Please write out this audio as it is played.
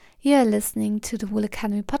You're listening to the Wool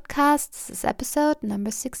Academy podcast. This is episode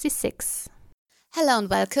number 66. Hello and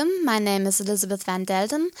welcome. My name is Elizabeth Van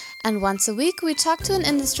Delden, and once a week we talk to an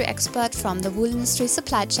industry expert from the wool industry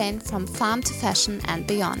supply chain from farm to fashion and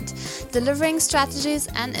beyond, delivering strategies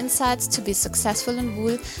and insights to be successful in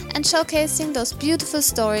wool and showcasing those beautiful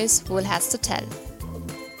stories wool has to tell.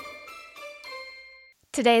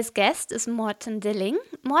 Today's guest is Morten Dilling.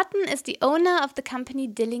 Morten is the owner of the company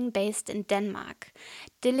Dilling based in Denmark.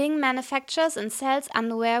 Dilling manufactures and sells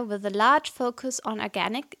underwear with a large focus on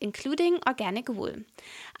organic, including organic wool.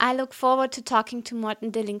 I look forward to talking to Morten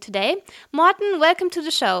Dilling today. Morten, welcome to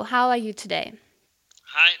the show. How are you today?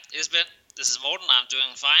 Hi, Isbeth. This is Morten. I'm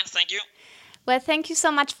doing fine, thank you. Well, thank you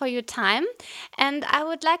so much for your time. And I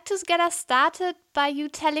would like to get us started by you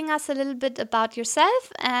telling us a little bit about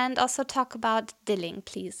yourself and also talk about Dilling,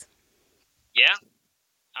 please. Yeah,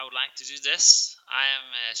 I would like to do this. I am,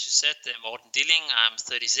 as you said, Morten Dilling. I'm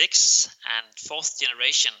 36 and fourth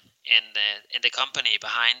generation in the company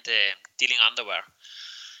behind Dilling Underwear.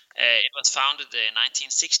 It was founded in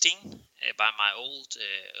 1916 by my old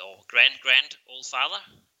old father.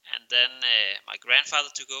 And then my grandfather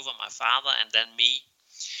took over, my father, and then me.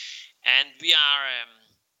 And we are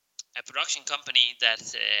a production company that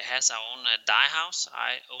has our own dye house.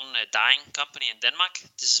 I own a dyeing company in Denmark.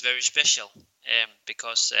 This is very special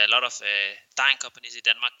because a lot of dyeing companies in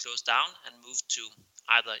Denmark closed down and moved to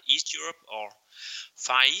either East Europe or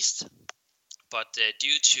Far East. But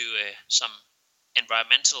due to some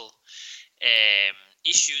environmental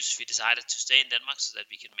issues, we decided to stay in Denmark so that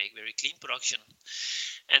we can make very clean production.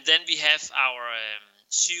 And then we have our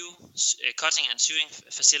cutting and sewing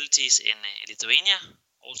facilities in Lithuania,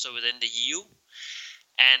 also within the EU.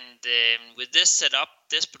 And with this setup,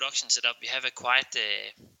 this production setup, we have a quite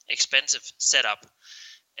expensive setup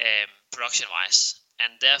production-wise.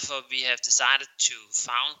 And therefore, we have decided to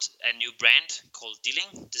found a new brand called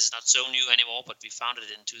Dilling. This is not so new anymore, but we founded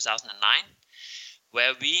it in 2009,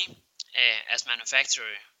 where we, as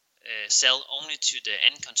manufacturer, sell only to the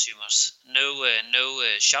end consumers. No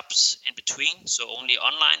shops in between, so only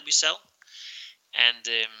online we sell. And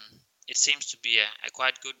it seems to be a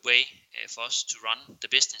quite good way for us to run the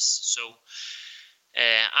business. So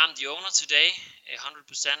I'm the owner today.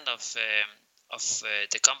 100% of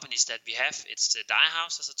the companies that we have, it's the dye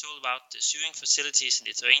house, as I told about, the sewing facilities in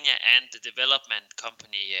Lithuania, and the development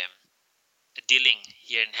company Dilling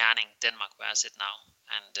here in Herning, Denmark, where I sit now.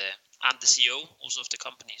 And I'm the CEO also of the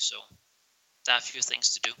company, so there are a few things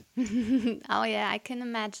to do. Oh yeah, I can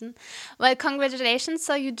imagine. Well, congratulations.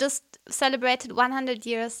 So you just celebrated 100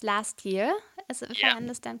 years last year, if I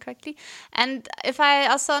understand correctly. And if I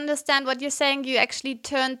also understand what you're saying, you actually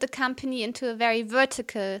turned the company into a very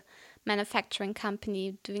vertical manufacturing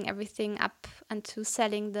company, doing everything up until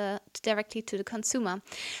selling directly to the consumer.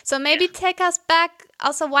 So maybe take us back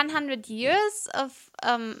also 100 years of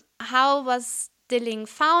how was Dilling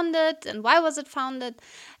founded and why was it founded,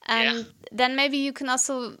 and then maybe you can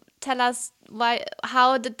also tell us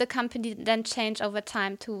how did the company then change over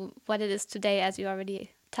time to what it is today, as you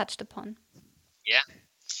already touched upon. Yeah,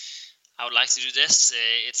 I would like to do this.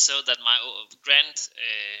 It's so that my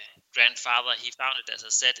grandfather, he founded, as I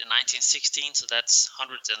said, in 1916, so that's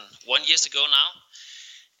 101 years ago now.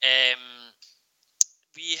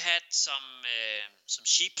 We had some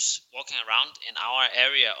sheep walking around in our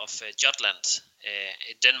area of Jutland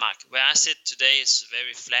in Denmark. Where I sit today is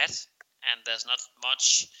very flat, and there's not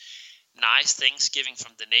much nice things giving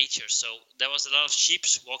from the nature. So there was a lot of sheep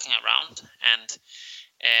walking around, and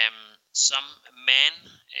some men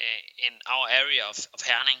in our area of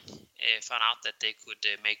Herning found out that they could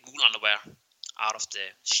make wool underwear out of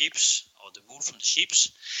the sheep or the wool from the sheep.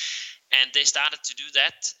 And they started to do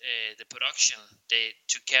that, the production, they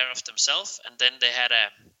took care of themselves, and then they had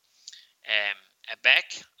a bag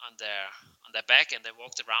on their back, and they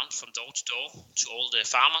walked around from door to door to all the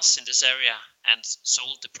farmers in this area and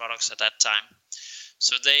sold the products at that time.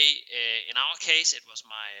 So they, in our case, it was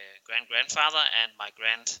my grandfather and my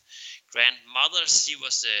grandmother. She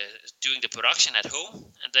was doing the production at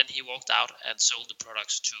home, and then he walked out and sold the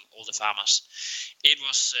products to all the farmers. It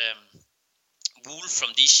was wool from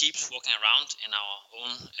these sheep walking around in our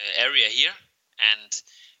own area here, and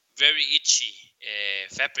very itchy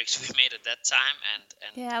fabrics we made at that time, and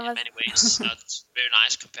in many ways not very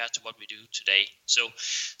nice compared to what we do today. So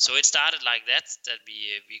it started like that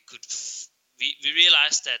we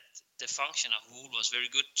realized that the function of wool was very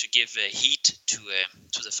good to give heat to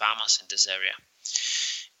the farmers in this area.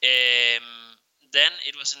 Then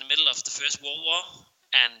it was in the middle of the First World War,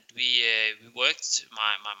 and we worked,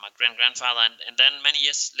 my grandfather, and then many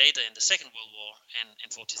years later in the Second World War in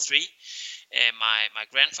 43, my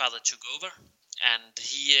grandfather took over, and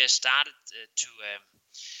he started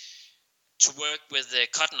to work with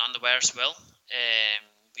cotton underwear as well.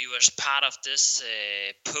 We were part of this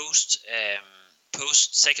post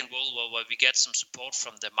Second World War, where we get some support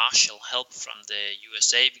from the Marshall help from the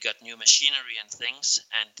USA. We got new machinery and things,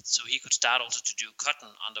 and so he could start also to do cotton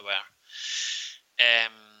underwear.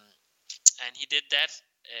 And he did that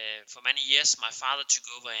for many years. My father took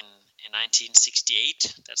over in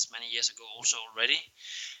 1968. That's many years ago also already.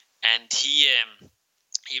 And he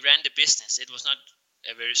ran the business. It was not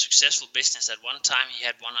a very successful business. At one time, he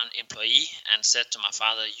had one employee and said to my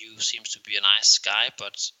father, "You seems to be a nice guy,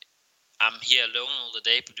 but I'm here alone all the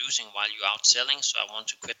day producing while you're out selling, so I want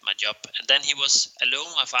to quit my job." And then he was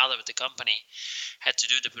alone, my father, with the company, had to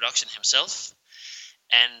do the production himself.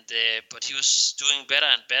 And but he was doing better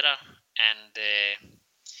and better, and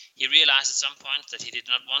he realized at some point that he did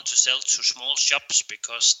not want to sell to small shops,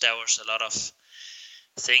 because there was a lot of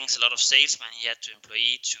things, a lot of salesmen he had to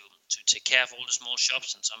employ to take care of all the small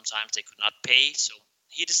shops, and sometimes they could not pay. So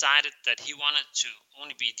he decided that he wanted to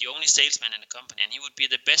only be the only salesman in the company, and he would be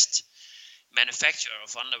the best manufacturer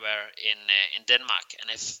of underwear in Denmark.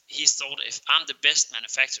 And if he thought, if I'm the best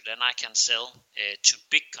manufacturer, then I can sell to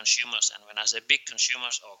big consumers. And when I say big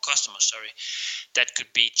consumers or customers, that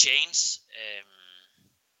could be chains,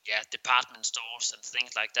 department stores and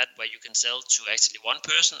things like that, where you can sell to actually one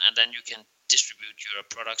person, and then you can distribute your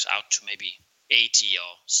products out to maybe 80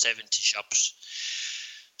 or 70 shops.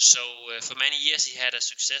 So for many years he had a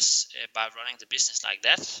success by running the business like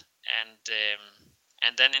that,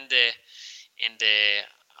 and then in the in the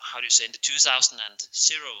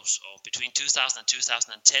 2000s, or between 2000 and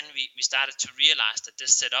 2010, we started to realize that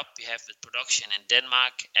this setup we have with production in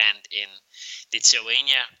Denmark and in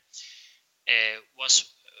Lithuania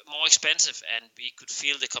was more expensive, and we could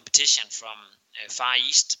feel the competition from Far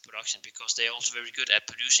East production, because they're also very good at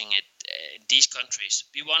producing it in these countries.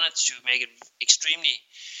 We wanted to make it extremely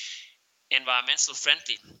environmental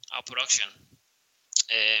friendly, our production.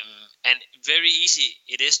 And very easy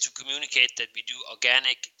it is to communicate that we do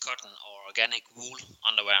organic cotton or organic wool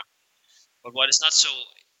underwear. But what is not so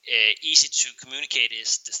easy to communicate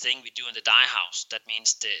is the thing we do in the dye house. That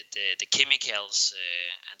means the chemicals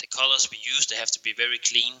and the colors we use, they have to be very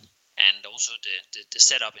clean, and also the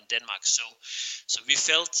setup in Denmark. So we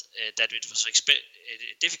felt that it was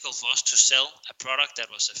difficult for us to sell a product that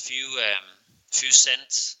was a few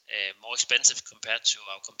cents more expensive compared to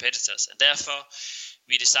our competitors, and therefore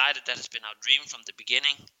we decided, that has been our dream from the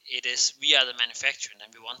beginning. It is, we are the manufacturer,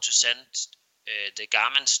 and we want to send the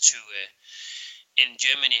garments to in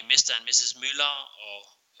Germany, Mr. and Mrs. Müller, or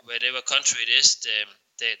whatever country it is,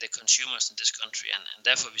 the consumers in this country, and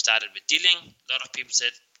therefore we started with Dilling. A lot of people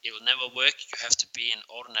said it will never work. You have to be in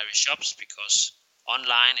ordinary shops, because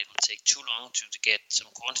online it will take too long to get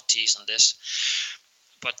some quantities on this.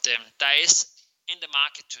 But there is in the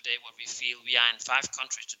market today what we feel. We are in 5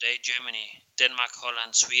 countries today: Germany, Denmark,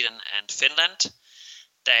 Holland, Sweden, and Finland.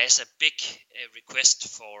 There is a big request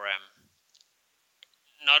for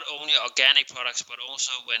not only organic products, but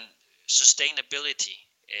also when sustainability,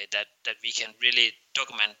 that we can really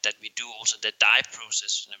document that we do also the dye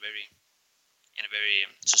process in a very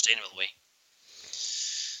sustainable way.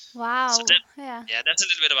 Wow. So that's a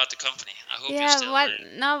little bit about the company. I hope you still.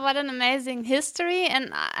 What an amazing history,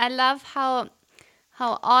 and I love how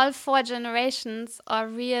all 4 generations are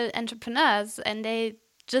real entrepreneurs, and they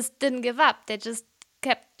just didn't give up. They just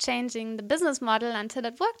kept changing the business model until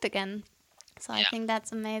it worked again. So I think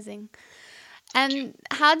that's amazing. And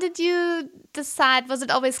how did you decide? Was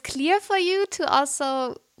it always clear for you to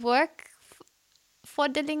also work for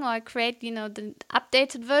Dilling, or create, the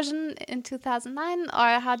updated version in 2009?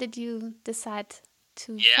 Or how did you decide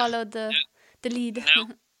to follow the lead? No.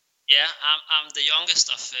 Yeah, I'm the youngest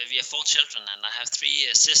of, we have 4 children, and I have 3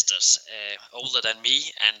 sisters older than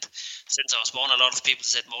me. And since I was born, a lot of people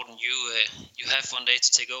said, "Morten, you have one day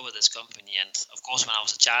to take over this company." And of course, when I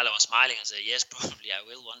was a child, I was smiling and said, "Yes, probably I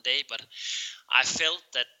will one day." But I felt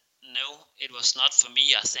that no, it was not for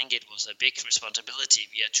me. I think it was a big responsibility.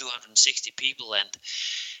 We are 260 people, and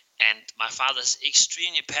my father's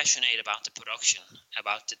extremely passionate about the production,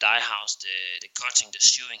 about the dye house, the cutting, the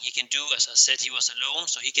sewing. He can do, as I said, he was alone,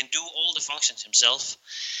 so he can do all the functions himself.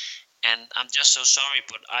 And I'm just so sorry,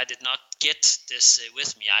 but I did not get this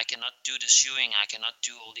with me. I cannot do the sewing. I cannot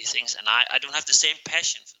do all these things. And I don't have the same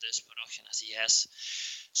passion for this production as he has.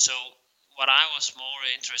 So what I was more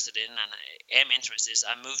interested in, and I am interested, is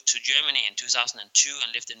I moved to Germany in 2002 and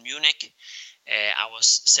lived in Munich. I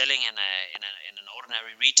was selling in an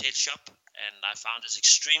ordinary retail shop, and I found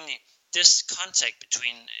this contact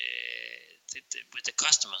between with the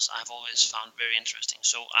customers I've always found very interesting.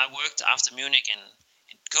 So I worked after Munich in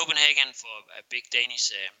Copenhagen for a big Danish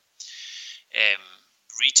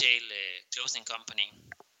retail clothing company,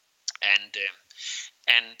 and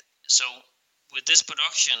so with this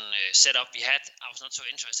production setup we had, I was not so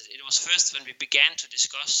interested. It was first when we began to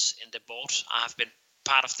discuss in the board. I have been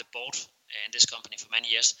part of the board in this company for many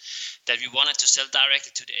years, that we wanted to sell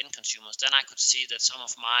directly to the end consumers. Then I could see that some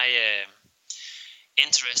of my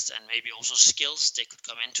interests and maybe also skills, they could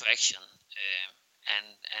come into action,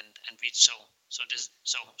 and we so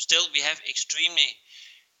still we have extremely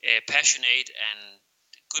passionate and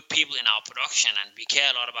good people in our production, and we care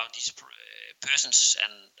a lot about these persons,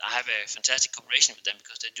 and I have a fantastic cooperation with them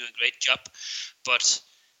because they do a great job. But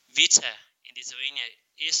Vita in Lithuania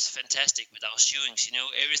is fantastic with our sewings. You know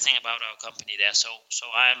everything about our company there. So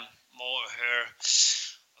I'm more her,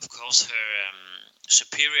 of course, her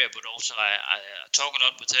superior, but also I talk a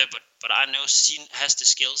lot with her. But I know she has the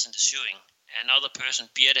skills in the sewing. Another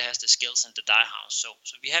person, Birte, has the skills in the dye house. So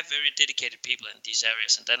we have very dedicated people in these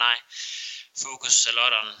areas, and then I focus a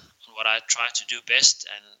lot on what I try to do best,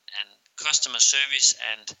 and customer service,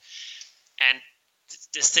 and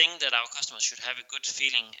the thing that our customers should have a good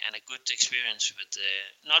feeling and a good experience with,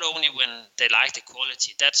 not only when they like the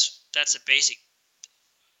quality. That's a basic.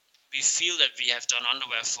 We feel that we have done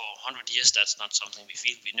underwear for 100 years. That's not something we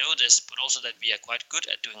feel. We know this, but also that we are quite good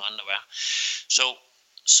at doing underwear. So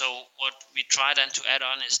what we try then to add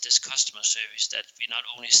on is this customer service, that we not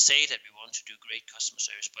only say that we want to do great customer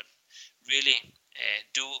service, but really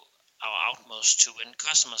do our utmost to, when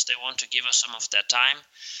customers, they want to give us some of their time,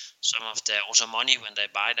 some of their also money when they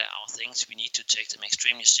buy our things, we need to take them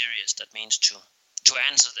extremely serious. That means to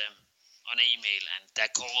answer them on email and their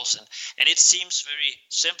calls, and it seems very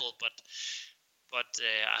simple, but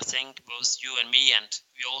I think both you and me, and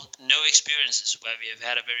we all know experiences where we have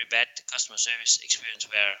had a very bad customer service experience,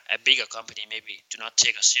 where a bigger company maybe do not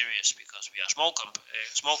take us serious because we are small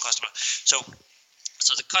customer. So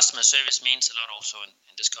the customer service means a lot also in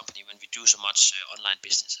this company when we do so much online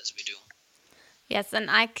business as we do. Yes, and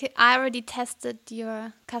I already tested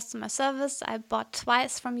your customer service. I bought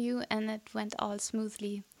twice from you, and it went all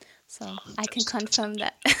smoothly. So I can confirm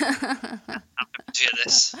that. I'm happy to hear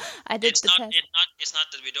this. I did the test. It's not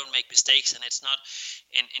that we don't make mistakes, and it's not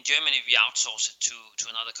in Germany we outsource it to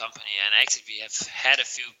another company, and actually we have had a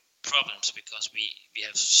few problems because we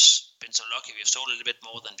have been so lucky. We have sold a little bit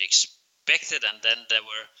more than we expected, and then there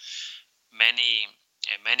were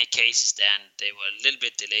many cases there, and they were a little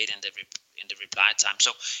bit delayed in the reply time.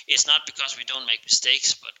 So it's not because we don't make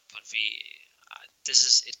mistakes, but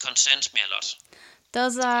it concerns me a lot.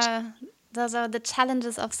 Those are the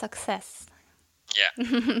challenges of success. Yeah.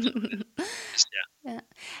 Yeah.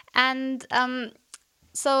 And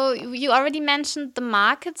so you already mentioned the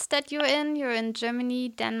markets that you're in. You're in Germany,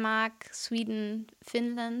 Denmark, Sweden,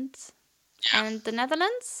 Finland, and the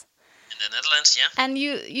Netherlands. In the Netherlands, yeah. And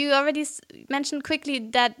you already mentioned quickly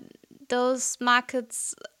that those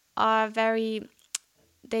markets are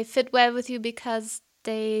they fit well with you because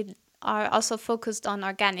they are also focused on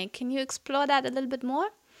organic. Can you explore that a little bit more?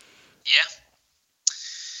 Yeah.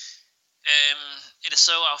 It is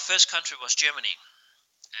so. Our first country was Germany.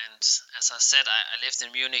 And as I said, I lived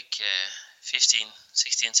in Munich 15,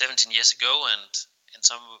 16, 17 years ago. And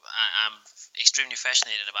I'm extremely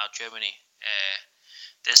fascinated about Germany.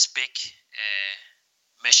 This big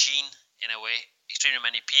machine, in a way. Extremely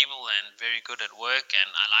many people and very good at work. And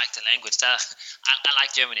I like the language. I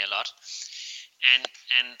like Germany a lot. And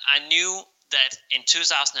I knew that in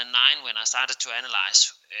 2009, when I started to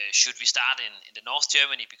analyze, should we start in the North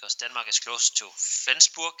Germany, because Denmark is close to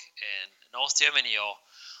Flensburg in North Germany, or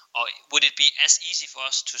would it be as easy for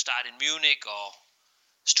us to start in Munich or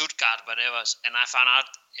Stuttgart, whatever? And I found out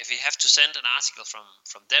if we have to send an article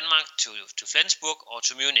from Denmark to Flensburg or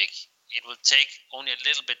to Munich, it will take only a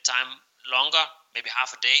little bit time longer, maybe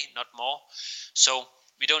half a day, not more. So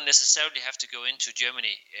we don't necessarily have to go into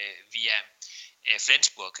Germany via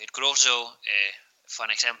Flensburg. It could also, for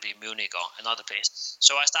an example, be Munich or another place.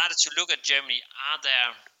 So I started to look at Germany. Are there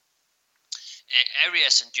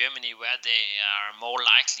areas in Germany where they are more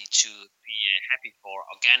likely to be happy for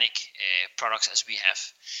organic products as we have?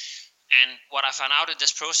 And what I found out in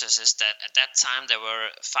this process is that at that time there were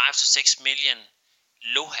 5 to 6 million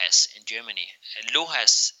LOHAS in Germany.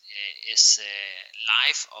 LOHAS is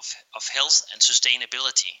life of health and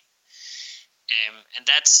sustainability, and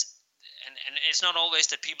that's and it's not always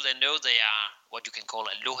that people they know they are what you can call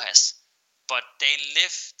a lohas, but they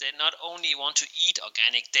not only want to eat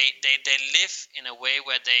organic, they live in a way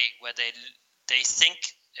where they think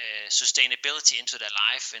sustainability into their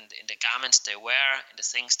life, in the garments they wear, in the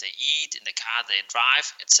things they eat, in the car they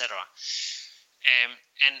drive, etc.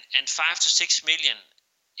 And 5 to 6 million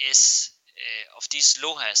is of these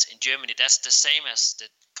lohas in Germany. That's the same as the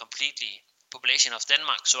completely population of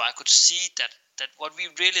Denmark. So I could see that what we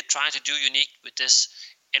really try to do unique with this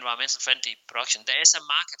environmental friendly production, there is a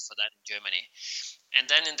market for that in Germany. And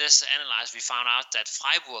then in this analysis, we found out that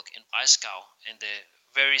Freiburg in Breisgau, in the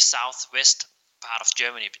very southwest part of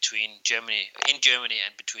Germany, in Germany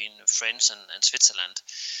and between France and Switzerland,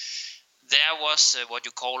 there was what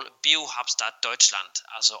you call Biohauptstadt Deutschland,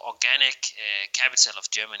 also organic capital of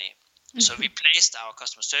Germany. So we placed our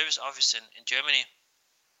customer service office in Germany,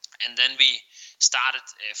 and then we started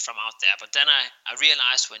from out there. But then I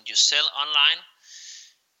realized when you sell online,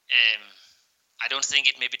 I don't think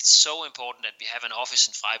it maybe it's so important that we have an office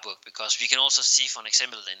in Freiburg, because we can also see, for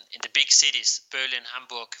example, in the big cities, Berlin,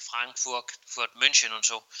 Hamburg, Frankfurt, München, and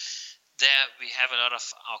so there we have a lot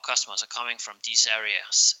of our customers are coming from these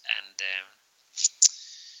areas,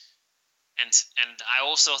 and I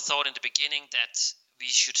also thought in the beginning that we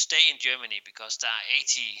should stay in Germany, because there are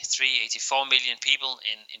 84 million people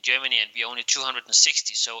in Germany, and we are only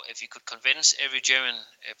 260. So if you could convince every German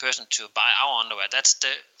person to buy our underwear, that's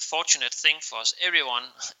the fortunate thing for us.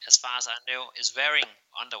 Everyone, as far as I know, is wearing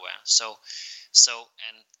underwear. So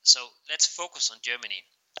let's focus on Germany.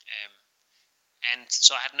 And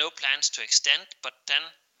so I had no plans to extend, but then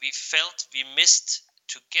we felt we missed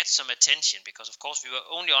to get some attention, because of course we were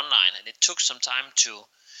only online, and it took some time to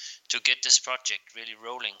get this project really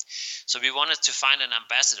rolling. So we wanted to find an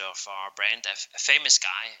ambassador for our brand, a famous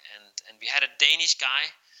guy, and we had a Danish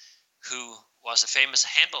guy who was a famous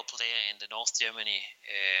handball player in the North Germany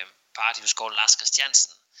part. He was called Lars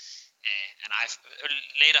Christiansen. And I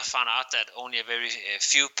later found out that only a very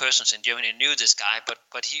few persons in Germany knew this guy,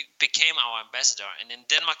 but he became our ambassador. And in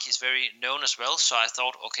Denmark, he's very known as well. So I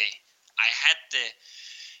thought, okay, I had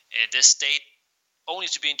the state only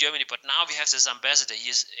to be in Germany, but now we have this ambassador. He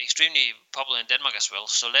is extremely popular in Denmark as well.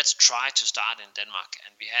 So let's try to start in Denmark.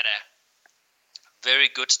 And we had a very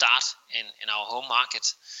good start in our home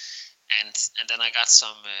market. And then I got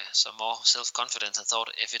some more self-confidence and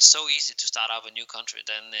thought, if it's so easy to start up a new country,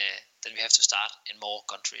 then we have to start in more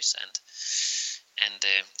countries. And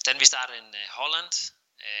then we started in Holland,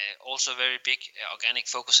 also very big organic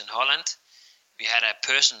focus in Holland. We had a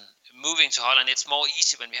person moving to Holland. It's more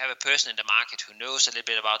easy when we have a person in the market who knows a little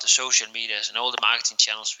bit about the social medias and all the marketing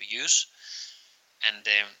channels we use. And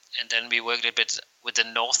then we work a little bit with the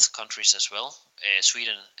North countries as well,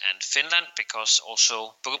 Sweden and Finland, because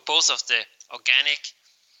also both of the organic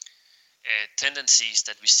tendencies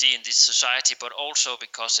that we see in this society, but also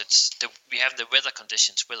because we have the weather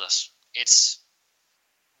conditions with us.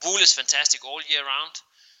 Wool is fantastic all year round,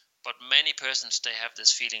 but many persons, they have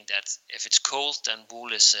this feeling that if it's cold, then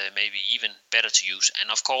wool is maybe even better to use.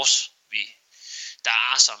 And of course, there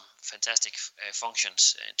are some fantastic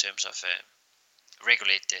functions in terms of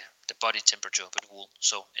regulate the body temperature with wool.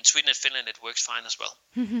 So in Sweden and Finland, it works fine as well.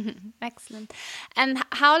 Excellent. And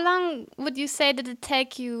how long would you say did it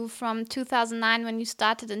take you from 2009 when you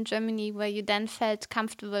started in Germany, where you then felt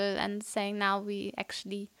comfortable and saying, now we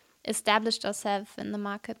actually established ourselves in the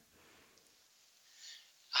market?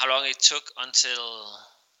 How long it took until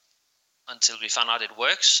we found out it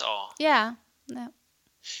works, or yeah.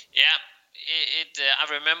 I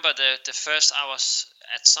remember the first hours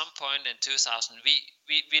at some point in 2000.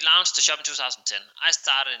 We launched the shop in 2010. I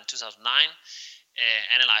started in 2009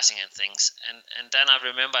 analyzing and things, and then I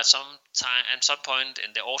remember at some point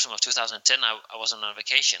in the autumn of 2010, I was on a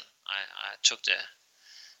vacation. I took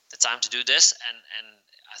the time to do this, and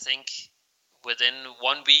I think within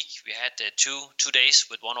 1 week we had 2 days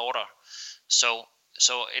with one order. So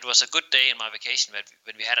it was a good day in my vacation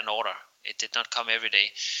when we had an order. It did not come every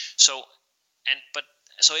day. So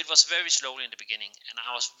it was very slowly in the beginning, and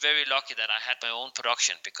I was very lucky that I had my own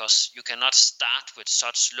production, because you cannot start with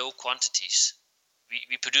such low quantities.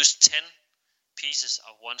 We produced 10 pieces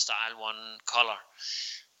of one style, one color,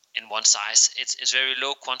 in one size. It's very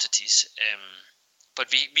low quantities,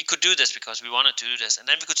 but we could do this because we wanted to do this, and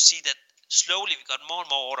then we could see that slowly we got more and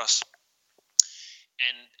more orders,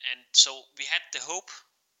 and so we had the hope.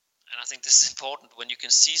 And I think this is important, when you can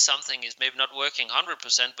see something is maybe not working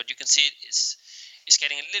 100%, but you can see it's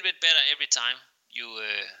getting a little bit better every time,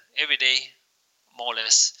 every day, more or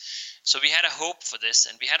less. So we had a hope for this,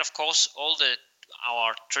 and we had, of course,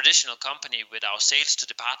 our traditional company with our sales to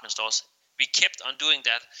department stores. we kept on doing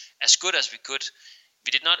that as good as we could. We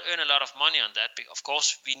did not earn a lot of money on that. Of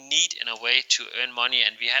course, we need in a way to earn money,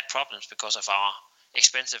 and we had problems because of our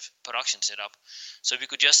expensive production setup. So we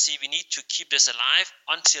could just see we need to keep this alive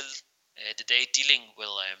until the day dealing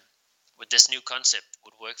will with this new concept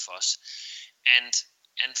would work for us. And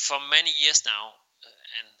for many years now,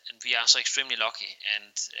 and we are so extremely lucky,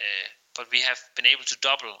 and but we have been able to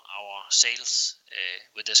double our sales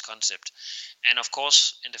with this concept. And of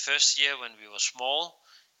course, in the first year when we were small,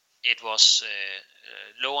 it was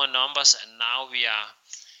lower numbers, and now we are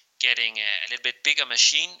getting a little bit bigger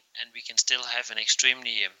machine, and we can still have an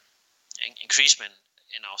extremely increasement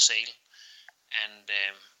in our sale.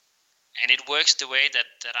 And it works the way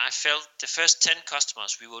that I felt the first 10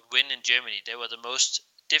 customers we would win in Germany, they were the most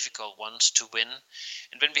difficult ones to win.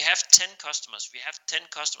 And when we have 10 customers, we have 10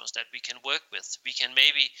 customers that we can work with. We can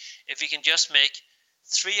maybe, if we can just make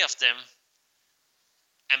 3 of them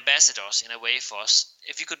ambassadors in a way for us,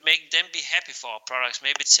 if we could make them be happy for our products,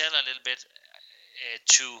 maybe tell a little bit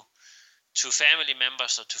to family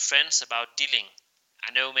members or to friends about dealing.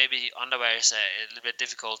 I know maybe underwear is a little bit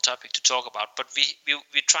difficult topic to talk about, but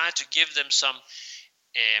we try to give them some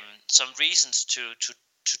reasons to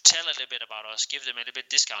tell a little bit about us, give them a little bit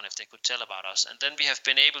discount if they could tell about us. And then we have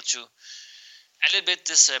been able to a little bit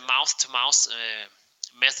this mouth-to-mouth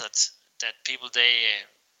method that people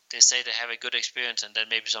they say they have a good experience, and then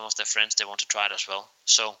maybe some of their friends they want to try it as well.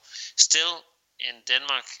 So still in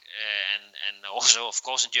Denmark and also of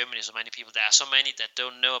course in Germany, so many people, there are so many that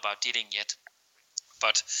don't know about dealing yet.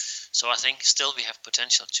 But so I think still we have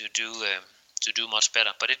potential to do much better,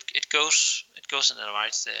 but it goes in the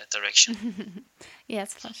right direction.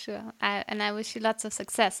 Yes, for sure. I wish you lots of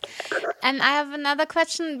success. And I have another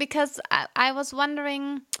question, because I was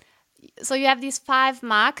wondering, so you have these 5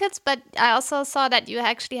 markets, but I also saw that you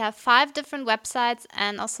actually have 5 different websites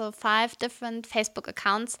and also 5 different Facebook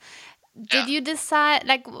accounts. Did you decide,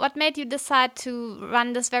 like, what made you decide to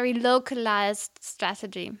run this very localized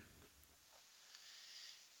strategy?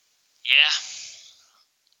 Yeah,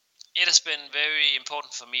 it has been very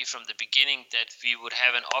important for me from the beginning that we would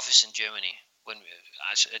have an office in Germany.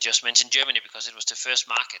 I just mentioned Germany because it was the first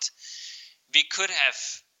market. We could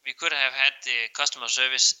have had the customer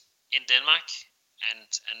service in Denmark,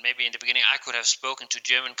 and maybe in the beginning I could have spoken to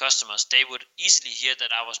German customers. They would easily hear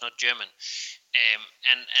that I was not German.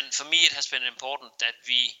 And for me it has been important that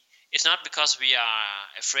it's not because we are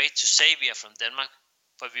afraid to say we are from Denmark,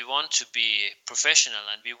 but we want to be professional,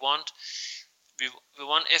 and we want,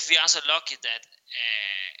 if we are so lucky that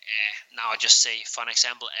now I just say for an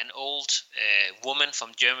example, an old woman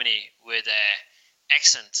from Germany with an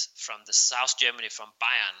accent from the South Germany, from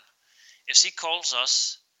Bayern, if she calls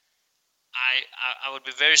us, I would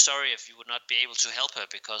be very sorry if you would not be able to help her,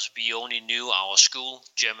 because we only knew our school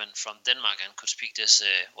German from Denmark and could speak this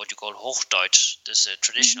what you call Hochdeutsch, this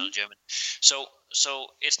traditional German. So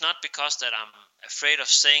it's not because that I'm afraid of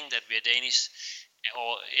saying that we are Danish,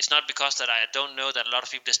 or it's not because that I don't know that a lot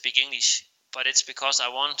of people speak English, but it's because I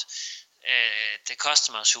want the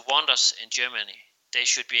customers who want us in Germany, they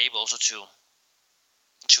should be able also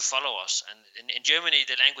to follow us. And in Germany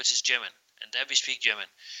the language is German, and there we speak German.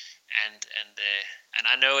 And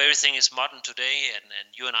I know everything is modern today,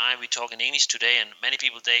 and you and I, we talk in English today, and many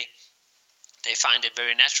people they find it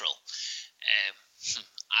very natural.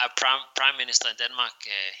 Our prime minister in Denmark,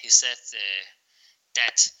 he said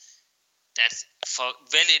that for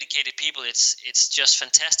well-educated people, it's just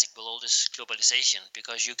fantastic with all this globalization,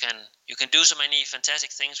 because you can do so many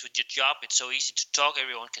fantastic things with your job. It's so easy to talk,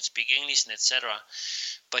 everyone can speak English, and etc.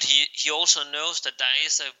 But he also knows that there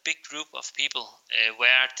is a big group of people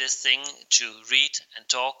where this thing to read and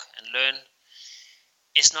talk and learn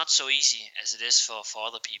is not so easy as it is for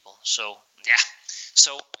other people. So yeah,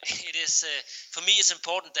 so it is for me. It's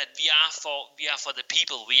important that we are for the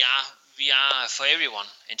people. We are for everyone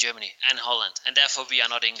in Germany and Holland, and therefore we are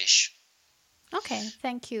not English. Okay,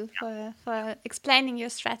 thank you for explaining your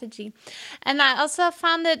strategy. And I also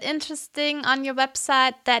found it interesting on your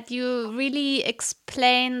website that you really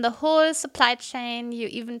explain the whole supply chain. You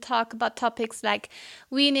even talk about topics like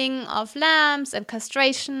weaning of lambs and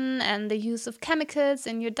castration and the use of chemicals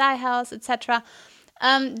in your dye house, etc.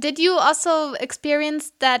 Did you also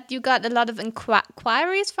experience that you got a lot of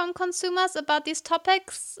inquiries from consumers about these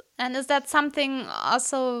topics? And is that something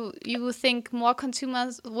also you think more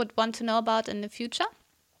consumers would want to know about in the future?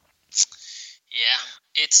 Yeah,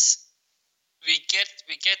 we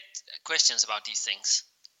get questions about these things,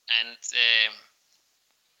 and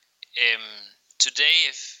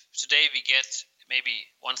today we get maybe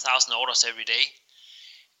 1,000 orders every day,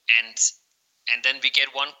 and and then we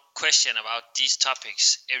get one question about these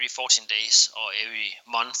topics every 14 days or every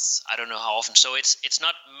month. I don't know how often. So it's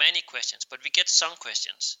not many questions, but we get some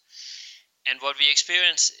questions. And what we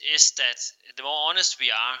experience is that the more honest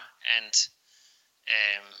we are, and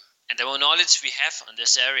the more knowledge we have on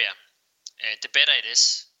this area, the better it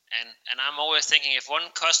is. And I'm always thinking, if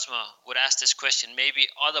one customer would ask this question, maybe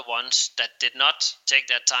other ones that did not take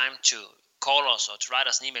that time to call us or to write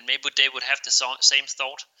us an email, maybe they would have the same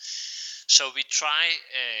thought. So we try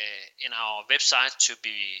in our website to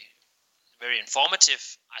be very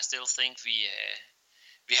informative. I still think we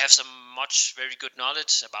have some very good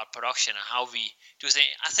knowledge about production and how we do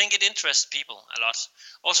things. I think it interests people a lot.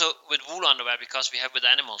 Also with wool underwear, because we have with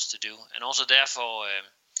animals to do, and also therefore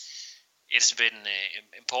it's been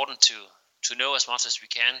important to know as much as we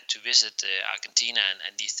can, to visit Argentina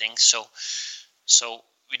and these things. So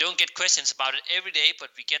we don't get questions about it every day,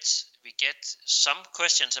 but we get some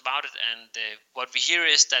questions about it, and what we hear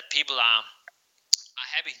is that people are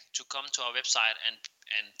happy to come to our website, and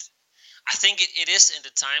I think it is in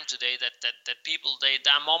the time today that people there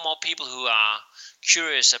are more people who are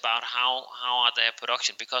curious about how are their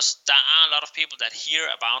production, because there are a lot of people that hear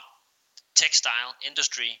about textile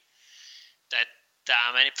industry, that there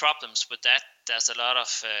are many problems with that. There's a lot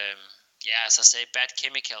of as I say, bad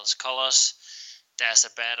chemicals, colors. There's a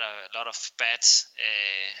lot of bad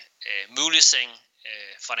mulesing,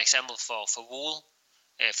 for example, for wool,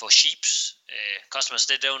 for sheep's. Customers,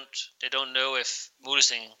 they don't know if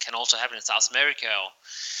mulesing can also happen in South America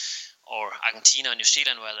or Argentina or New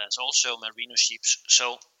Zealand, where there's also merino sheep.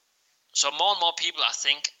 So more and more people, I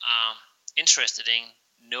think, are interested in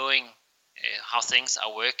knowing how things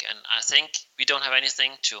are work, and I think we don't have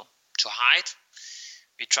anything to hide.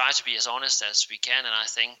 We try to be as honest as we can, and I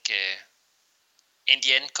think in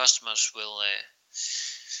the end, customers will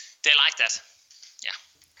they like that. Yeah.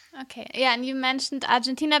 Okay. Yeah, and you mentioned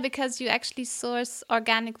Argentina because you actually source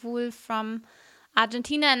organic wool from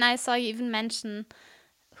Argentina, and I saw you even mention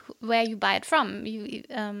where you buy it from.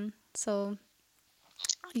 So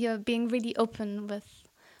you're being really open with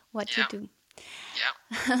what you do. Yeah.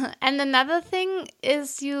 And another thing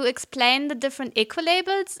is you explain the different eco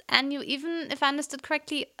labels, and you even, if I understood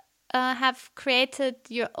correctly, have created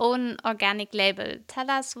your own organic label. Tell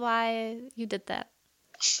us why you did that.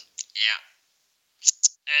 Yeah.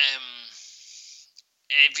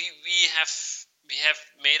 We have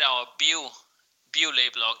made our bio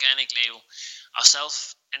label, organic label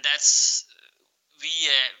ourselves, and that's we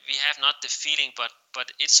have not the feeling, but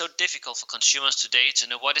it's so difficult for consumers today to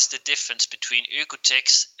know what is the difference between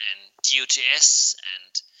Oeko-Tex and GOTS,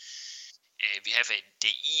 and we have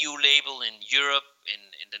the EU label in Europe.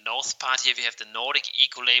 In the north part here, we have the Nordic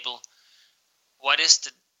Eco label. What is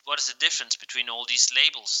the difference between all these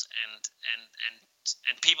labels?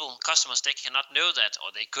 And people, customers, they cannot know that,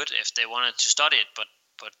 or they could if they wanted to study it, but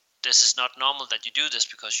this is not normal that you do this,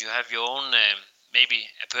 because you have your own. Maybe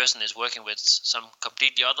a person is working with some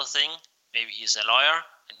completely other thing. Maybe he's a lawyer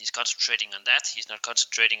and he's concentrating on that. He's not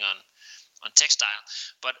concentrating on textile.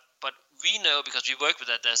 But we know, because we work with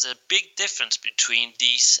that, there's a big difference between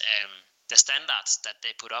these the standards that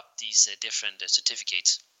they put up, these different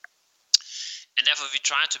certificates. And therefore we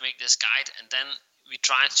try to make this guide, and then we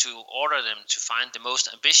try to order them to find the most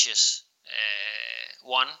ambitious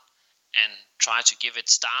one, and try to give it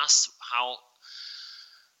stars.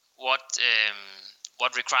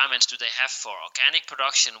 What requirements do they have for organic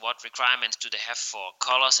production? What requirements do they have for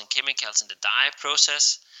colors and chemicals in the dye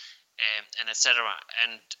process, and etc.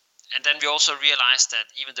 And then we also realized that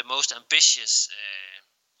even the most ambitious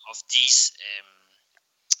of these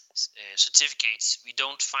certificates, we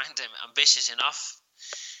don't find them ambitious enough.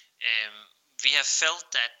 We have felt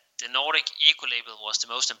that the Nordic Eco label was the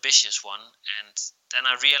most ambitious one, and then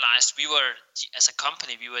I realized as a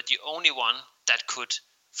company, we were the only one that could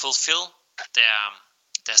fulfill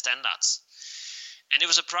their standards. And it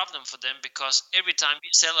was a problem for them, because every time we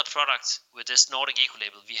sell a product with this Nordic Eco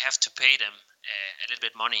label, we have to pay them a little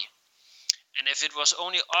bit money. And if it was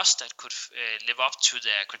only us that could live up to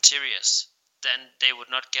their criteria, then they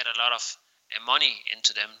would not get a lot of money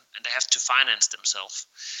into them, and they have to finance themselves.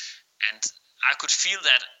 And I could feel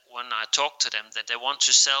that when I talked to them, that they want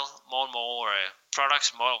to sell more and more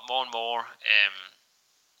products, more and more.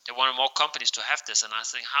 They want more companies to have this, and I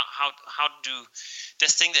think how do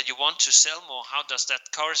this thing that you want to sell more? How does that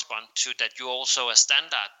correspond to that you also a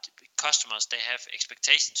standard? Customers, they have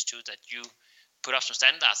expectations too, that you put up some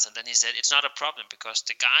standards. And then he said it's not a problem, because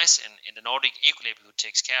the guys in the Nordic Eco label who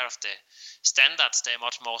takes care of the standards, they're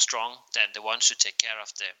much more strong than the ones who take care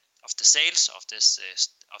of the sales of this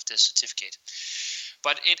certificate.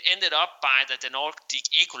 But it ended up by that the Nordic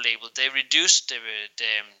Eco Label, they reduced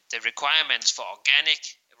the requirements for organic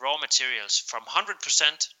raw materials from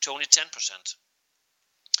 100% to only 10%.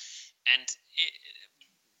 And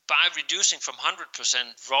by reducing from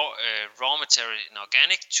 100% raw material in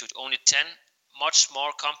organic to only 10, much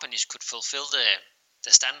more companies could fulfill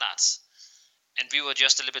the standards. And we were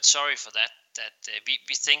just a little bit sorry for that.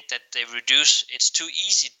 We think that they reduce. It's too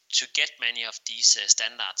easy to get many of these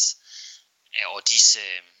standards or these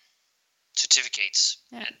certificates,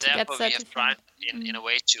 and therefore we have tried in a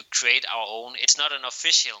way to create our own. It's not an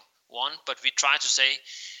official one, but we try to say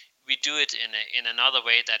we do it in another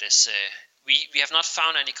way that is. We have not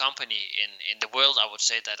found any company in the world, I would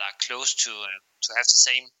say, that are close to have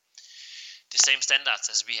the same standards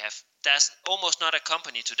as we have. There's almost not a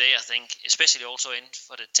company today, I think, especially also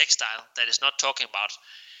for the textile, that is not talking about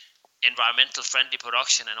environmental friendly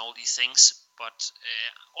production and all these things. But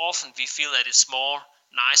often we feel that it's more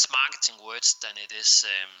nice marketing words than it is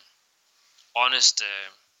honest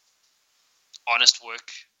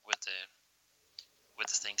work with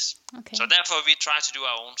the things. Okay. So therefore we try to do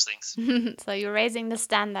our own things. So you're raising the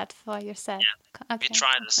standard for yourself. Yeah, okay. We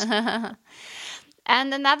try this.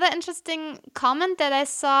 And another interesting comment that I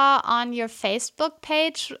saw on your Facebook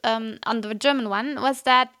page, on the German one, was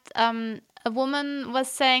that a woman was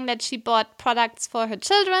saying that she bought products for her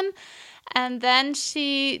children, and then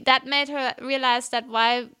that made her realize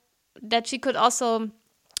that she could also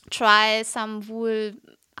try some wool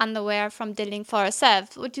underwear from Dilling for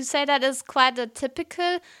herself. Would you say that is quite a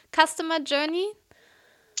typical customer journey?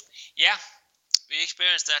 Yeah, we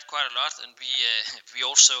experience that quite a lot, and we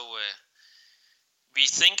also we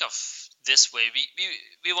think of this way.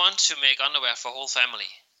 We want to make underwear for whole family.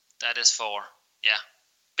 That is for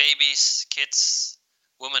babies, kids,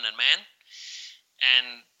 women, and men.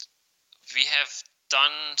 And we have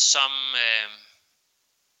done some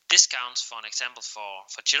discounts, for an example,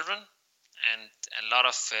 for children, and a lot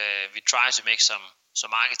of we try to make some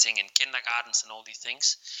marketing in kindergartens and all these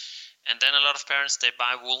things. And then a lot of parents, they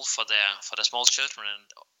buy wool for their small children. And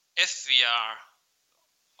if we are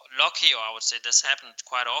lucky, or I would say this happened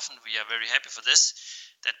quite often, we are very happy for this,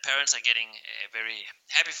 that parents are getting very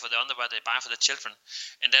happy for the underwear they buy for the children.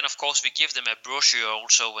 And then of course we give them a brochure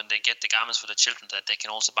also when they get the garments for the children, that they can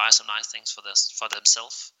also buy some nice things for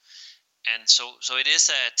themselves. And so it is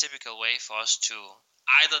a typical way for us to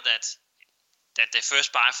either that they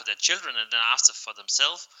first buy for their children and then after for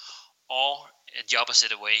themselves, or the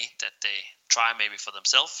opposite way, that they try maybe for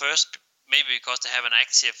themselves first, maybe because they have an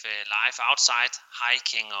active life outside,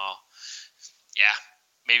 hiking, or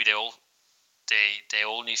maybe they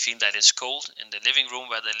only feel that it's cold in the living room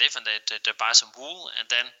where they live, and they buy some wool, and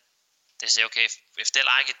then they say, okay, if they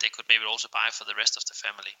like it, they could maybe also buy for the rest of the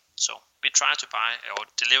family. So we try to buy or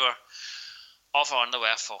offer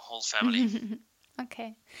underwear for whole family.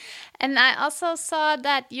 Okay. And I also saw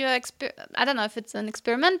that I don't know if it's an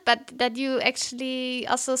experiment, but that you actually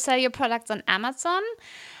also sell your products on Amazon.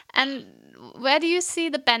 And where do you see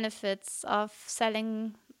the benefits of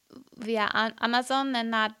selling via Amazon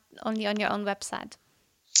and not only on your own website?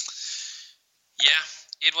 Yeah,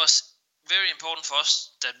 it was very important for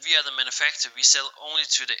us that we are the manufacturer. We sell only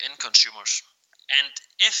to the end consumers. And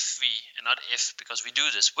because we do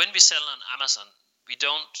this, when we sell on Amazon, we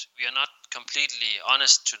are not completely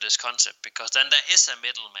honest to this concept, because then there is a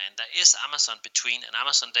middleman. There is Amazon between, and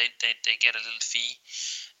Amazon they get a little fee.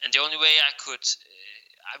 And the only way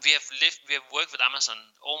we have worked with Amazon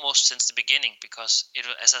almost since the beginning, because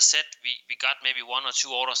as I said, we got maybe 1 or 2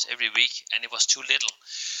 orders every week, and it was too little.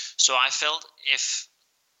 So I felt if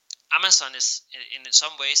Amazon is in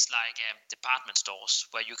some ways like department stores,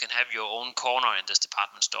 where you can have your own corner in this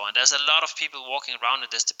department store, and there's a lot of people walking around in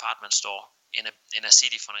this department store in a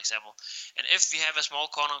city, for example. And if we have a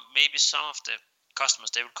small corner, maybe some of the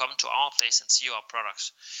customers, they will come to our place and see our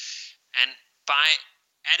products. And by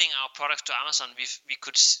adding our products to Amazon,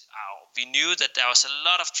 we knew that there was a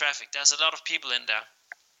lot of traffic. There's a lot of people in there,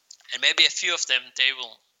 and maybe a few of them they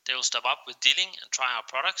will stop up with Dilling and try our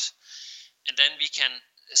products, and then we can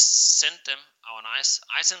send them our nice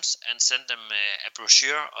items and send them a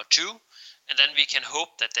brochure or two, and then we can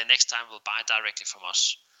hope that the next time will buy directly from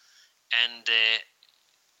us. And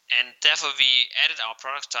therefore we added our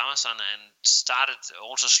products to Amazon and started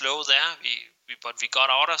also slow there. But we got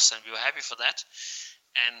orders and we were happy for that.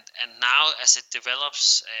 And now as it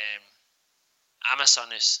develops,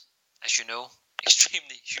 Amazon is, as you know,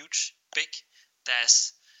 extremely huge, big.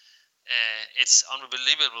 It's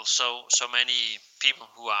unbelievable. So many people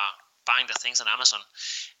who are buying the things on Amazon,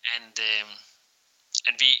 and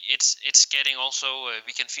and it's getting also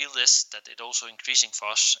we can feel this, that it also increasing for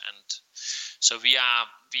us, and so we are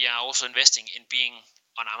also investing in being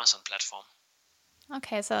on Amazon platform.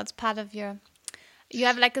 Okay, so it's part of you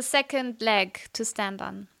have like a second leg to stand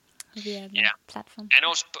on via the platform. And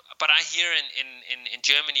also, but I hear in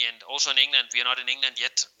Germany and also in England, we are not in England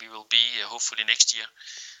yet. We will be hopefully next year.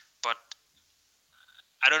 But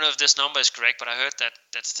I don't know if this number is correct, but I heard that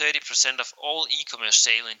 30% of all e-commerce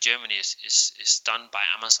sale in Germany is done by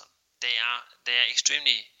Amazon. They are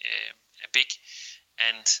extremely big,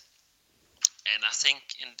 and I think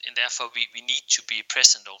and therefore we need to be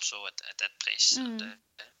present also at that place. And,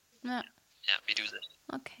 we do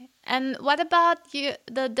that. Okay. And what about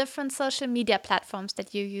the different social media platforms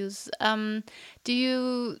that you use? Do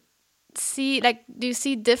you see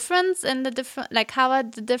difference in the different, like how are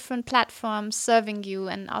the different platforms serving you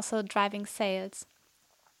and also driving sales?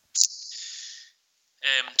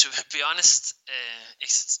 To be honest,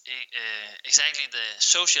 exactly the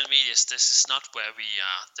social medias, this is not where we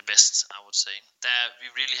are the best, I would say. There we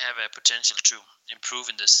really have a potential to improve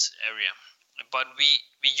in this area. But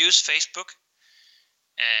we use Facebook,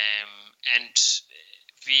 and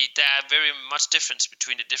there are very much difference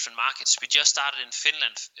between the different markets. We just started in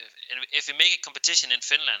Finland, and if we make a competition in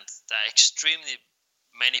Finland, there are extremely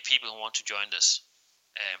many people who want to join this.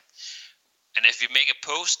 And if you make a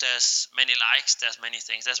post, there's many likes, there's many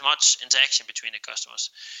things. There's much interaction between the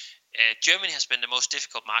customers. Germany has been the most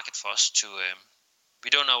difficult market for us to. We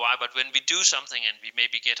don't know why, but when we do something and we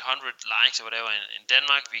maybe get 100 likes or whatever in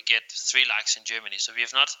Denmark, we get 3 likes in Germany. So we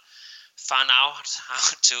have not found out how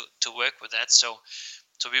to work with that. So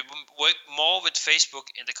we work more with Facebook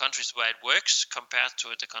in the countries where it works compared to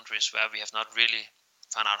the countries where we have not really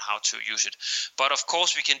found out how to use it. But of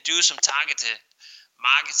course, we can do some targeted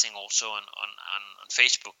marketing also on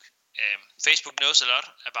Facebook. Facebook knows a lot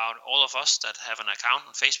about all of us that have an account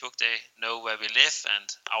on Facebook. They know where we live and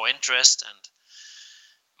our interest, and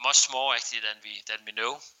much more actually than we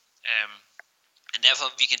know. And therefore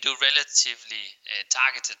we can do relatively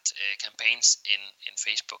targeted campaigns in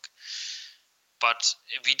Facebook. But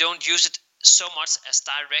we don't use it so much as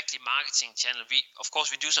directly marketing channel. We of course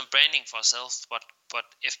we do some branding for ourselves, but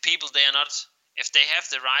if people if they have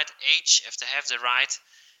the right age, if they have the right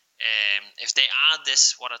if they are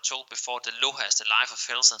this, what I told before, the LOHAS, the life of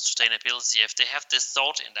health and sustainability, if they have this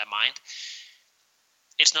thought in their mind,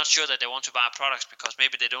 it's not sure that they want to buy products because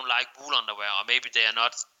maybe they don't like wool underwear, or maybe they are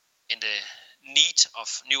not in the need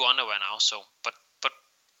of new underwear now. So, but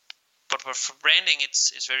for branding,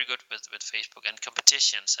 it's very good with Facebook and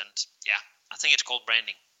competitions, and I think it's called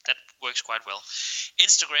branding. That works quite well.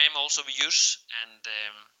 Instagram also we use, and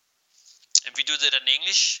we do that in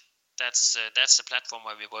English. That's the platform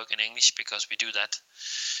where we work in English because we do that.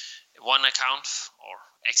 One account, or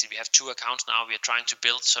actually we have 2 accounts now. We are trying to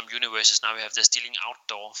build some universes now. We have the Stealing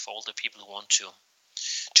Outdoor for all the people who want to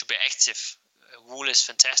be active. Wool is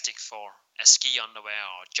fantastic for a ski underwear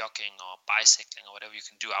or jogging or bicycling or whatever you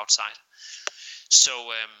can do outside. So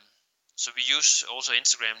we use also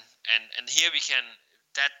Instagram, and here we can.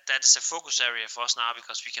 That is a focus area for us now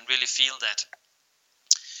because we can really feel that.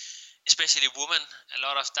 Especially women, there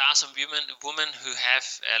are some women who have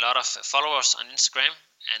a lot of followers on Instagram,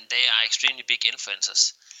 and they are extremely big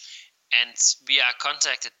influencers. And we are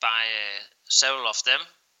contacted by several of them,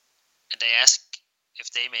 and they ask if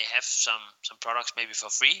they may have some products maybe for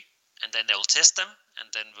free, and then they will test them, and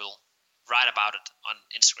then we'll write about it on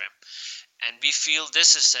Instagram. And we feel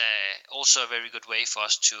this is also a very good way for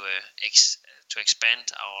us to expand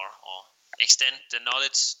or extend the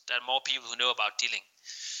knowledge. There are more people who know about dealing.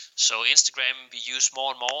 So Instagram we use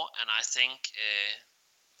more and more, and I think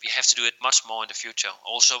we have to do it much more in the future.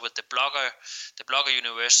 Also with the blogger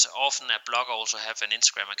universe, often a blogger also have an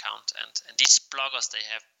Instagram account, and these bloggers they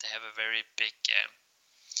have a very big.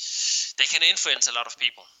 They can influence a lot of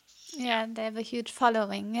people. Yeah, they have a huge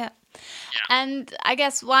following. Yeah. And I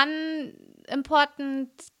guess one important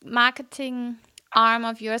marketing arm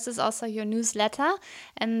of yours is also your newsletter,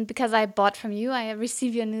 and because I bought from you, I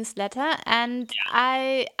receive your newsletter, and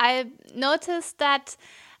I noticed that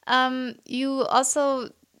you also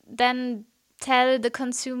then tell the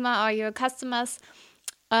consumer or your customers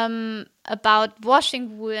about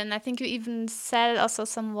washing wool, and I think you even sell also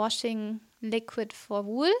some washing liquid for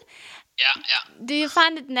wool. Do you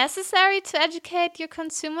find it necessary to educate your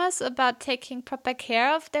consumers about taking proper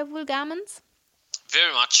care of their wool garments?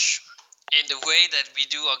 Very much. In the way that we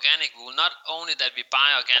do organic wool, not only that we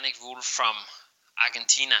buy organic wool from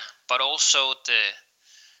Argentina, but also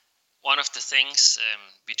one of the things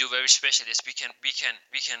we do very special is we can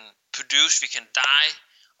dye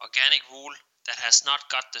organic wool that has not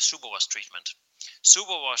got the superwash treatment.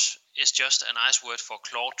 Superwash is just a nice word for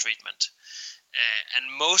claw treatment.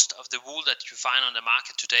 And most of the wool that you find on the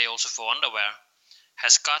market today, also for underwear,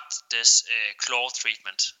 has got this claw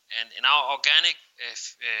treatment. And in our organic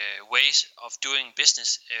ways of doing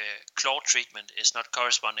business, claw treatment is not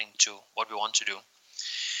corresponding to what we want to do.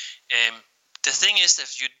 The thing is that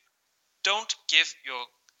if you don't give your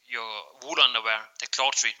wool underwear the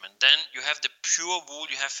claw treatment, then you have the pure wool,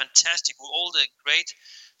 you have fantastic wool, all the great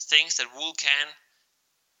things that wool can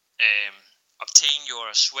obtain your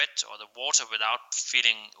sweat or the water without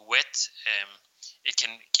feeling wet. It can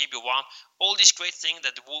keep you warm. All these great things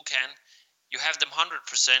that the wool can, you have them 100%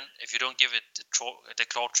 if you don't give it the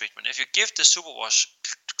claw treatment. If you give the superwash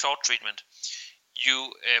claw treatment,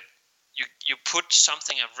 you put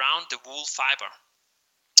something around the wool fiber,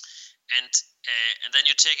 and then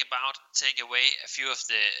you take away a few of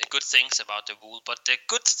the good things about the wool. But the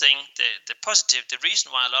good thing, the positive, the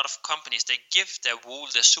reason why a lot of companies, they give their wool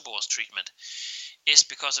the superwash treatment is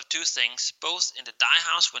because of two things. Both in the dye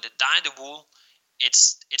house, when they dye the wool,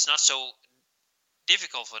 it's not so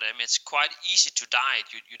difficult for them. It's quite easy to dye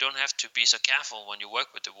it. You don't have to be so careful when you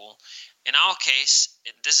work with the wool. In our case,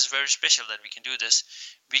 this is very special that we can do this.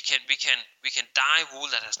 We can dye wool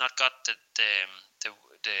that has not got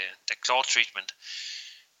the claw treatment,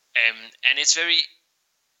 and it's very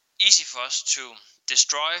easy for us to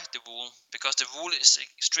destroy the wool, because the wool is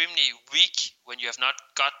extremely weak when you have not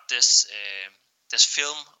got this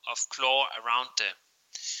film of claw around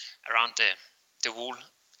the wool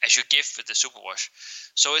as you give with the superwash.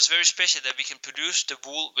 So it's very special that we can produce the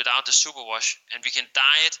wool without the superwash, and we can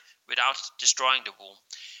dye it without destroying the wool.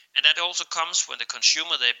 And that also comes when the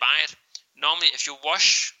consumer, they buy it. Normally, if you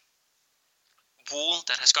wash wool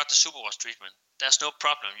that has got the superwash treatment, there's no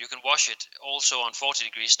problem. You can wash it also on 40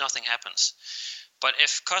 degrees, nothing happens. But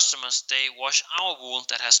if customers, they wash our wool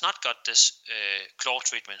that has not got this claw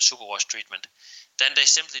treatment, superwash treatment, then they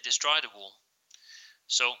simply destroy the wool.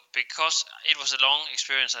 So because it was a long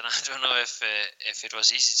experience, and I don't know if it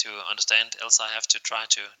was easy to understand, else I have to try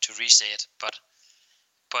to re-say it. But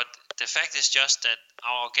the fact is just that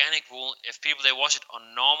our organic wool, if people, they wash it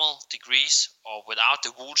on normal degrees or without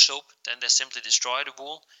the wool soap, then they simply destroy the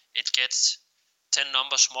wool. It gets 10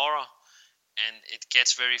 numbers smaller, and it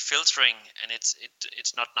gets very filtering, and it's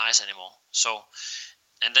not nice anymore. So,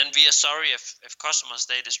 and then we are sorry if customers,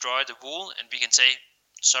 they destroy the wool, and we can say,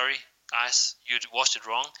 sorry guys, you washed it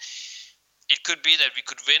wrong. It could be that we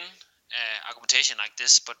could win argumentation like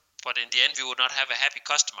this, but in the end we would not have a happy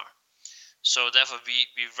customer. So therefore we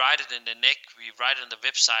write it in the neck, we write it on the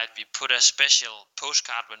website, we put a special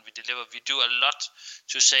postcard when we deliver. We do a lot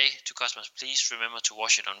to say to customers, please remember to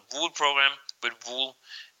wash it on wool program with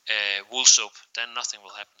wool soap. Then nothing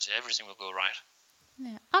will happen. So everything will go right.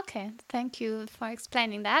 Yeah. Okay. Thank you for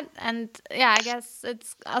explaining that. And yeah, I guess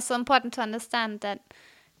it's also important to understand that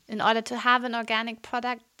in order to have an organic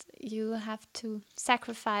product, you have to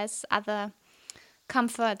sacrifice other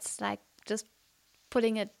comforts, like just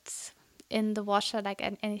putting it in the washer like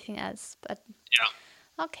anything else. But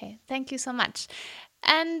yeah. Okay, thank you so much.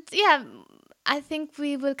 And yeah, I think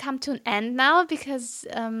we will come to an end now, because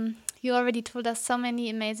you already told us so many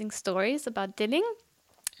amazing stories about Dilling.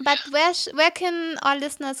 But where can our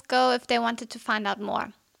listeners go if they wanted to find out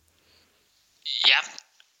more? Yeah,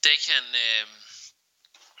 they can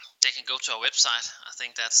go to our website. I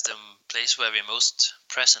think that's the place where we're most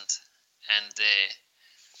present. And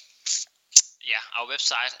our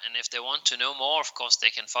website. And if they want to know more, of course, they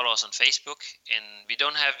can follow us on Facebook. And we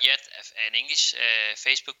don't have yet an English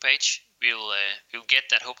Facebook page. We'll get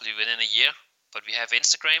that hopefully within a year. But we have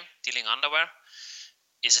Instagram, Dilling Underwear,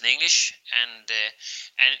 is in English,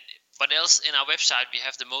 but else in our website we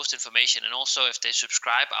have the most information. And also, if they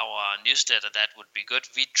subscribe our newsletter, that would be good.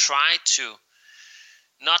 We try to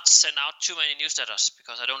not send out too many newsletters,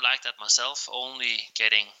 because I don't like that myself, only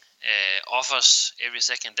getting offers every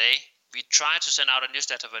second day. We try to send out a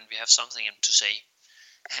newsletter when we have something to say,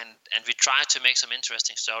 and we try to make some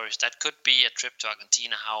interesting stories. That could be a trip to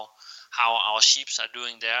Argentina, how our sheep are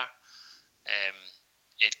doing there.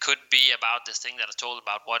 It could be about the thing that I told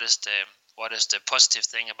about what is the positive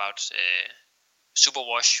thing about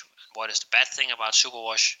superwash, what is the bad thing about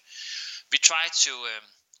superwash. We try to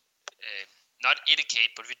not educate,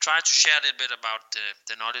 but we try to share a little bit about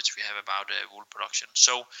the knowledge we have about wool production.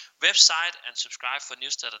 So website and subscribe for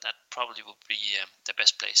newsletter, that probably will be the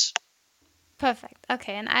best place. Perfect.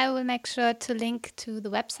 Okay, and I will make sure to link to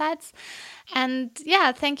the websites. And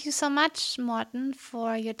yeah, thank you so much, Morten,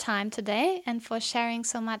 for your time today and for sharing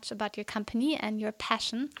so much about your company and your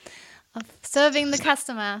passion of serving the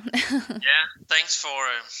customer. Yeah, thanks for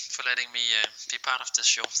letting me be part of this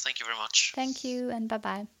show. Thank you very much. Thank you, and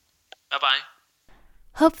bye-bye. Bye-bye.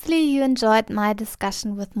 Hopefully you enjoyed my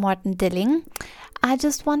discussion with Morten Dilling. I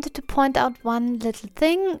just wanted to point out one little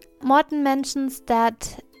thing. Morten mentions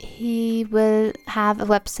that he will have a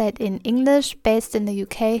website in English based in the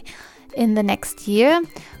UK in the next year,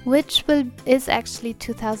 which is actually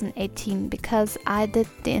 2018, because I did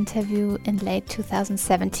the interview in late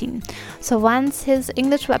 2017. So once his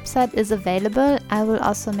English website is available, I will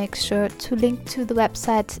also make sure to link to the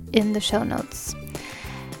website in the show notes.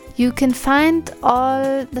 You can find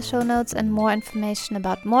all the show notes and more information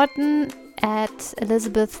about Morten at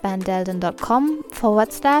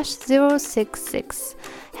elizabethvandelden.com/066.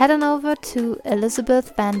 Head on over to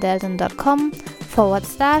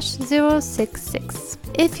elizabethvandelden.com/066.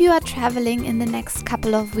 If you are traveling in the next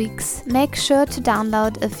couple of weeks, make sure to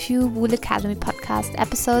download a few Wool Academy podcast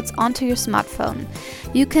episodes onto your smartphone.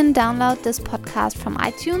 You can download this podcast from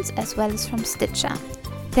iTunes as well as from Stitcher.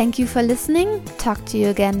 Thank you for listening. Talk to you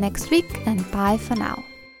again next week, and bye for now.